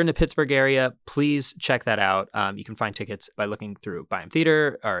if you're in the Pittsburgh area, please check that out. You can find tickets by looking through Byham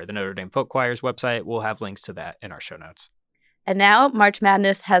Theater or the Notre Dame Folk Choir's website. We'll have links to that in our show notes. And now March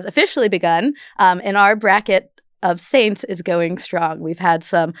Madness has officially begun, and our bracket of saints is going strong. We've had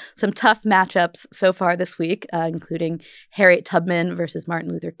some tough matchups so far this week, including Harriet Tubman versus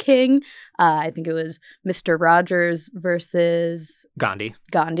Martin Luther King. I think it was Mr. Rogers versus Gandhi.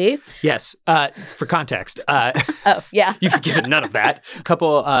 Yes. For context. Oh, yeah. You've given none of that. A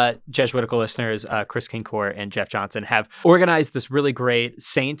couple Jesuitical listeners, Chris Kincourt and Jeff Johnson, have organized this really great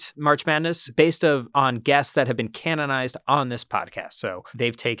Saint March Madness based on guests that have been canonized on this podcast. So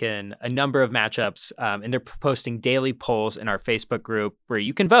they've taken a number of matchups and they're posting daily polls in our Facebook group where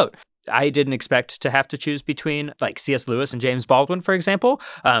you can vote. I didn't expect to have to choose between like C.S. Lewis and James Baldwin, for example.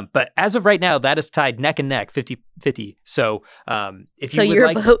 But as of right now, that is tied neck and neck, 50-50. So if you would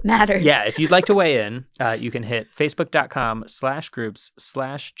your vote matters. Yeah, if you'd like to weigh in, you can hit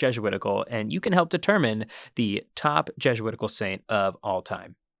facebook.com/groups/Jesuitical, and you can help determine the top Jesuitical saint of all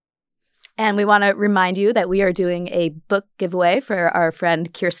time. And we want to remind you that we are doing a book giveaway for our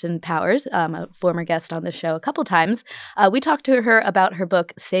friend Kirsten Powers, a former guest on the show a couple times. We talked to her about her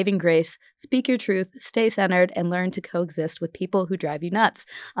book, Saving Grace, Speak Your Truth, Stay Centered, and Learn to Coexist with People Who Drive You Nuts.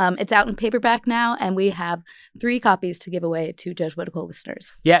 It's out in paperback now, and we have 3 copies to give away to Jesuitical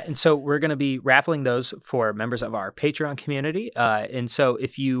listeners. Yeah, and so we're going to be raffling those for members of our Patreon community. And so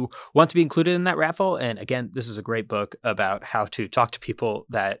if you want to be included in that raffle, and again, this is a great book about how to talk to people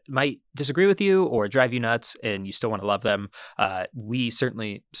that might disagree with you or drive you nuts and you still want to love them, we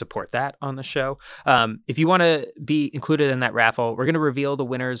certainly support that on the show. If you want to be included in that raffle, we're going to reveal the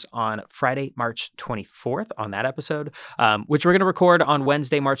winners on Friday, March 24th on that episode, which we're going to record on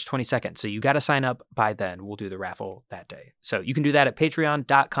Wednesday, March 22nd. So you got to sign up by then. We'll do the raffle that day. So you can do that at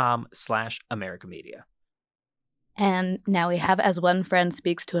patreon.com/AmericaMedia. And now we have As One Friend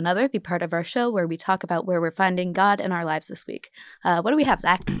Speaks to Another, the part of our show where we talk about where we're finding God in our lives this week. What do we have,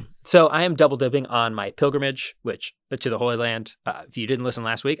 Zach? So I am double dipping on my pilgrimage, to the Holy Land. If you didn't listen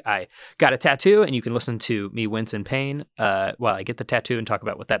last week, I got a tattoo, and you can listen to me wince in pain while I get the tattoo and talk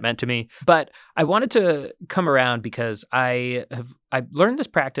about what that meant to me. But I wanted to come around because I learned this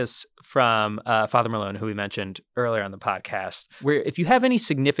practice from Father Malone, who we mentioned earlier on the podcast, where if you have any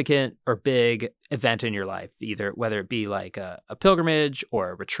significant or big event in your life, whether it be like a pilgrimage or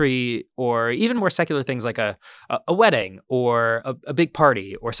a retreat, or even more secular things like a wedding or a big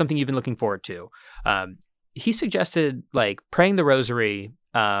party or something you've been looking forward to, he suggested like praying the rosary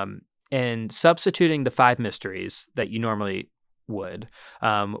and substituting the 5 mysteries that you normally would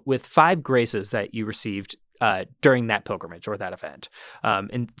with 5 graces that you received during that pilgrimage or that event.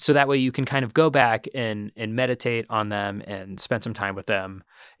 And so that way you can kind of go back and meditate on them and spend some time with them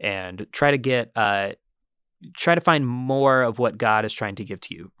and try to find more of what God is trying to give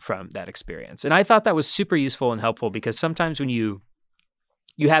to you from that experience. And I thought that was super useful and helpful because sometimes when you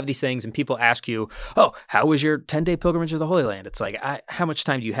have these things and people ask you, oh, how was your 10-day pilgrimage to the Holy Land? It's like, how much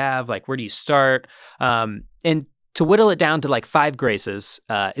time do you have? Like, where do you start? And to whittle it down to like 5 graces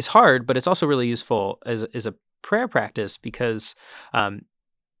is hard, but it's also really useful as a prayer practice because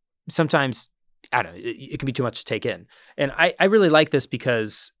sometimes, I don't know, it can be too much to take in. And I really like this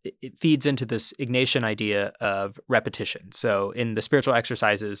because it feeds into this Ignatian idea of repetition. So in the spiritual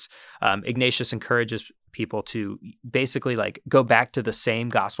exercises, Ignatius encourages people to basically like go back to the same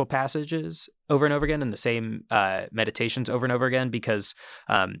gospel passages over and over again and the same meditations over and over again, because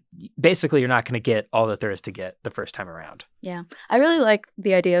basically you're not going to get all that there is to get the first time around. Yeah. I really like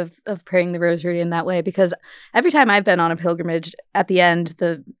the idea of praying the rosary in that way, because every time I've been on a pilgrimage, at the end,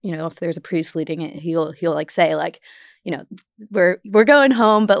 if there's a priest leading it, he'll like say like, we're going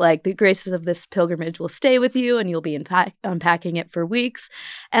home, but like the graces of this pilgrimage will stay with you and you'll be unpacking it for weeks.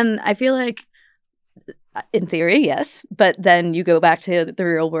 And I feel like in theory, yes, but then you go back to the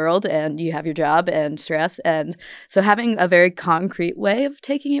real world and you have your job and stress. And so having a very concrete way of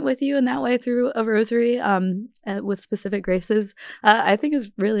taking it with you in that way through a rosary with specific graces, I think is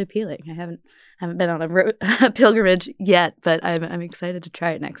really appealing. I haven't been on a pilgrimage yet, but I'm excited to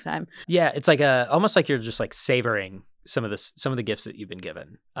try it next time. Yeah, it's like almost like you're just like savoring some of the gifts that you've been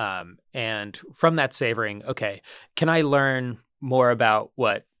given. And from that savoring, okay, can I learn more about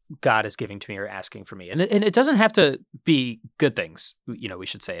what God is giving to me or asking for me? And it doesn't have to be good things, we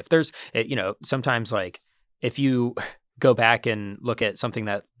should say. If there's, sometimes like if you go back and look at something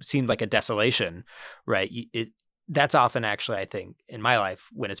that seemed like a desolation, right? That's often actually, I think, in my life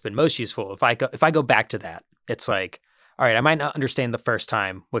when it's been most useful. If I go back to that, it's like, all right, I might not understand the first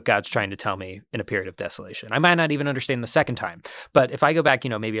time what God's trying to tell me in a period of desolation. I might not even understand the second time. But if I go back,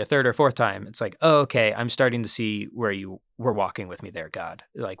 maybe a third or fourth time, it's like, oh, okay, I'm starting to see where you were walking with me there, God,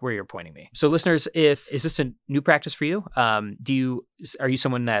 like where you're pointing me. So listeners, is this a new practice for you? Are you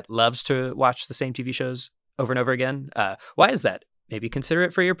someone that loves to watch the same TV shows over and over again? Why is that? Maybe consider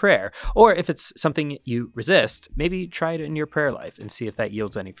it for your prayer. Or if it's something you resist, maybe try it in your prayer life and see if that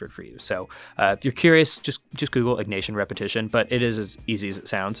yields any fruit for you. So if you're curious, just Google Ignatian repetition, but it is as easy as it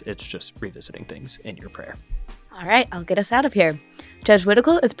sounds. It's just revisiting things in your prayer. All right, I'll get us out of here.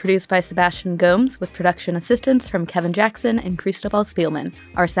 Jesuitical is produced by Sebastian Gomes with production assistance from Kevin Jackson and Cristobal Spielman.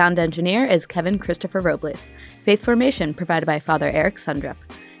 Our sound engineer is Kevin Christopher Robles. Faith formation provided by Father Eric Sundrup.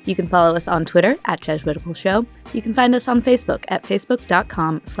 You can follow us on Twitter at Jesuitical Show. You can find us on Facebook at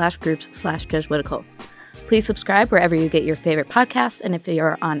facebook.com/groups/Jesuitical. Please subscribe wherever you get your favorite podcasts, and if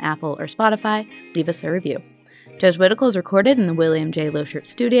you're on Apple or Spotify, leave us a review. Jesuitical is recorded in the William J. Loschert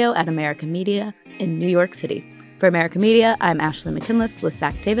Studio at American Media in New York City. For American Media, I'm Ashley McKinless with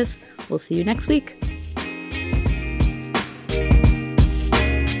Zach Davis. We'll see you next week.